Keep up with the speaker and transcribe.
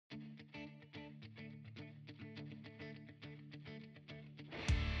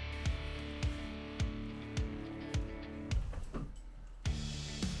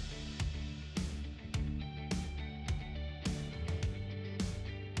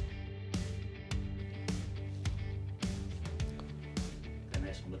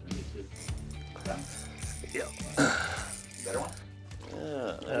Yeah. Better one?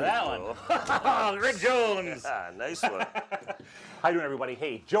 Yeah, That one. Greg Jones. Ah, nice one. How you doing, everybody?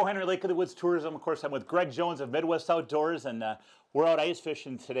 Hey, Joe Henry, Lake of the Woods Tourism. Of course, I'm with Greg Jones of Midwest Outdoors, and we're out ice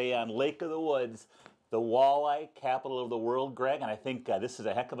fishing today on Lake of the Woods, the walleye capital of the world, Greg. And I think this is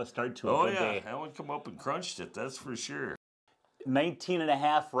a heck of a start to a good day. That one come up and crunched it, that's for sure. 19 and a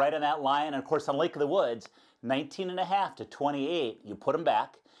half right on that line. And of course, on Lake of the Woods, 19 and a half to 28. You put them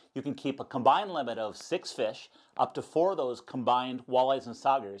back. You can keep a combined limit of 6 fish, up to 4 of those combined walleyes and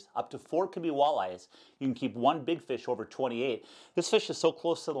saugers. Up to 4 can be walleyes. You can keep 1 big fish over 28. This fish is so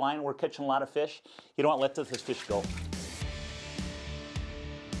close to the line, we're catching a lot of fish. You don't let this fish go.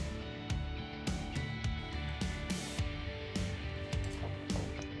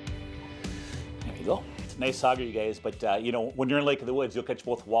 There you go. It's a nice sauger, you guys, but you know, when you're in Lake of the Woods, you'll catch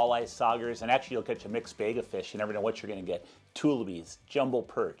both walleyes, saugers, and actually you'll catch a mixed bag of fish. You never know what you're gonna get. Tullibees, jumbo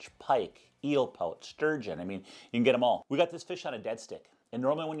perch, pike, eel pout, sturgeon. I mean, you can get them all. We got this fish on a dead stick. And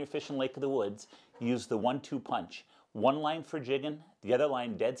normally when you're fishing Lake of the Woods, you use the 1-2 punch. One line for jigging, the other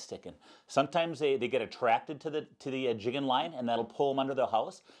line dead sticking. Sometimes they get attracted to the jigging line, and that'll pull them under the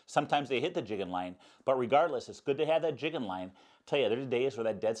house. Sometimes they hit the jigging line. But regardless, it's good to have that jigging line. Tell you, there's days where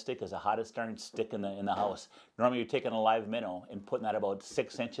that dead stick is the hottest darn stick in the house. Normally you're taking a live minnow and putting that about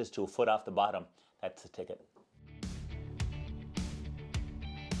 6 inches to a foot off the bottom. That's the ticket.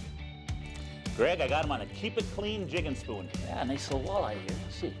 Greg, I got him on a Keep It Clean jigging spoon. Yeah, nice little walleye here.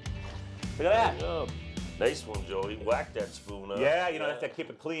 Let's see. Look at that. Nice one, Joe. He whacked that spoon up. Yeah, you know, that's that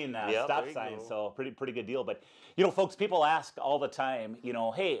Keep It Clean stop sign, so pretty good deal. But, you know, folks, people ask all the time, you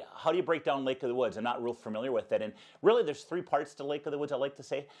know, hey, how do you break down Lake of the Woods? I'm not real familiar with it. And really, there's 3 parts to Lake of the Woods, I like to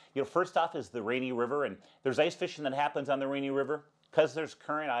say. You know, first off is the Rainy River, and there's ice fishing that happens on the Rainy River. Because there's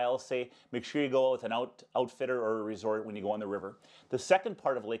current, I'll say, make sure you go with an outfitter or a resort when you go on the river. The second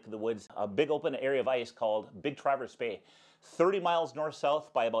part of Lake of the Woods, a big open area of ice called Big Traverse Bay, 30 miles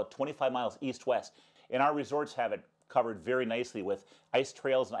north-south by about 25 miles east-west. And our resorts have it covered very nicely with ice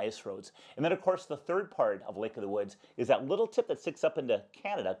trails and ice roads. And then, of course, the third part of Lake of the Woods is that little tip that sticks up into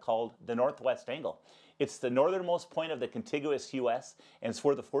Canada called the Northwest Angle. It's the northernmost point of the contiguous U.S., and it's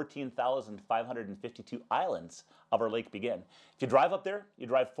where the 14,552 islands of our lake begin. If you drive up there, you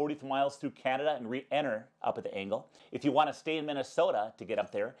drive 40 miles through Canada and re-enter up at the angle. If you want to stay in Minnesota to get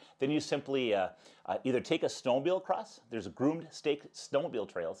up there, then you simply either take a snowmobile across. There's groomed stake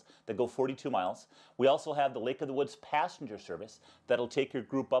snowmobile trails that go 42 miles. We also have the Lake of the Woods passenger service that'll take your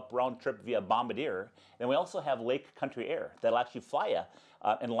group up round trip via Bombardier. And we also have Lake Country Air that'll actually fly you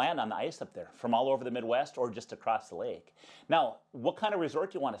and land on the ice up there from all over the Midwest or just across the lake. Now, what kind of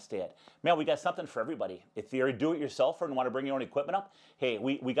resort do you want to stay at? Man, we got something for everybody. If you're a do-it-yourselfer and want to bring your own equipment up, hey,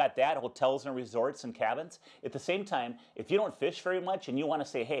 we got that, hotels and resorts and cabins. At the same time, if you don't fish very much and you want to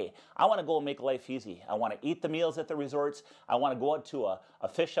say, hey, I want to go and make life easy. I want to eat the meals at the resorts. I want to go out to a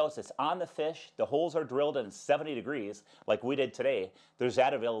fish house that's on the fish. The holes are drilled in 70 degrees like we did today. There's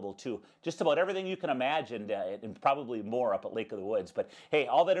that available too. Just about everything you can imagine and probably more up at Lake of the Woods. But hey,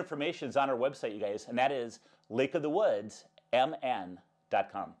 all that information is on our website, you guys, and that is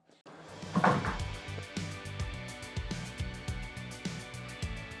lakeofthewoodsmn.com.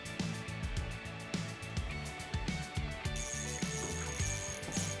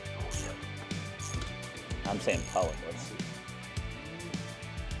 I'm saying power. Let's see.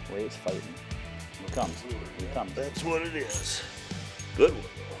 Waves fighting. Here it comes. Here it comes. That's what it is. Good one,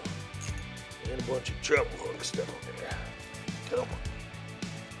 though. And a bunch of treble hooks down there. Come on.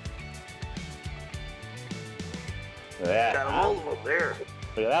 Look at that. Got a hold of them there.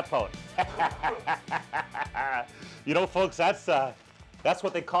 Look at that pout. You know, folks, that's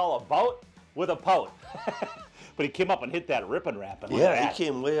what they call a bout with a pout. But he came up and hit that ripping rap. Yeah, he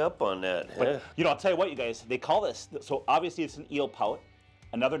came way up on that. But, you know, I'll tell you what, you guys, they call this, so obviously it's an eel pout.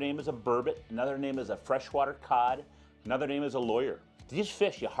 Another name is a burbot. Another name is a freshwater cod. Another name is a lawyer. These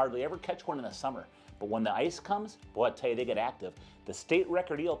fish, you hardly ever catch one in the summer. But when the ice comes, boy, I tell you, they get active. The state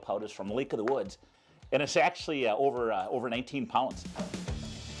record eel pout is from Lake of the Woods. And it's actually over 19 pounds.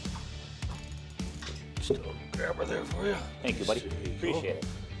 Just a grabber there for you. Thank you, buddy. Appreciate it.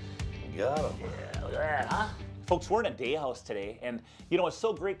 Got him. Yeah, look at that, huh? Folks, we're in a day house today, and you know, it's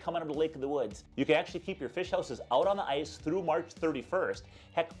so great coming up to Lake of the Woods. You can actually keep your fish houses out on the ice through March 31st.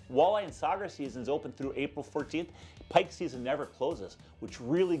 Heck, walleye and sauger season is open through April 14th. Pike season never closes, which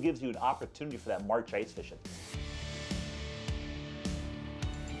really gives you an opportunity for that March ice fishing.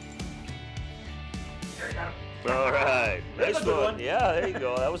 All right, There's nice a good one. one. Yeah, there you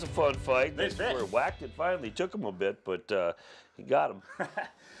go. That was a fun fight. Nice fish. Where it whacked it finally. Took him a bit, but he got him.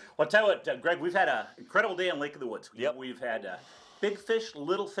 Well, I'll tell you what, Greg, we've had an incredible day on Lake of the Woods. Yep. We've had big fish,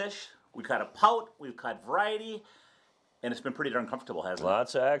 little fish. we caught a pout, we've caught variety, and it's been pretty darn comfortable, hasn't it?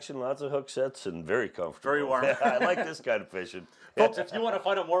 Lots of action, lots of hook sets, and very comfortable. Very warm. I like this kind of fishing. Folks, if you want to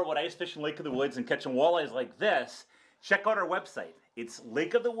find out more about ice fishing Lake of the Woods and catching walleyes like this, check out our website. It's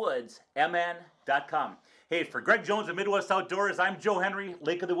lakeofthewoodsmn.com. Hey, for Greg Jones of Midwest Outdoors, I'm Joe Henry,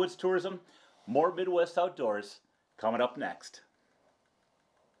 Lake of the Woods Tourism. More Midwest Outdoors coming up next.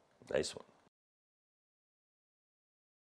 Nice one.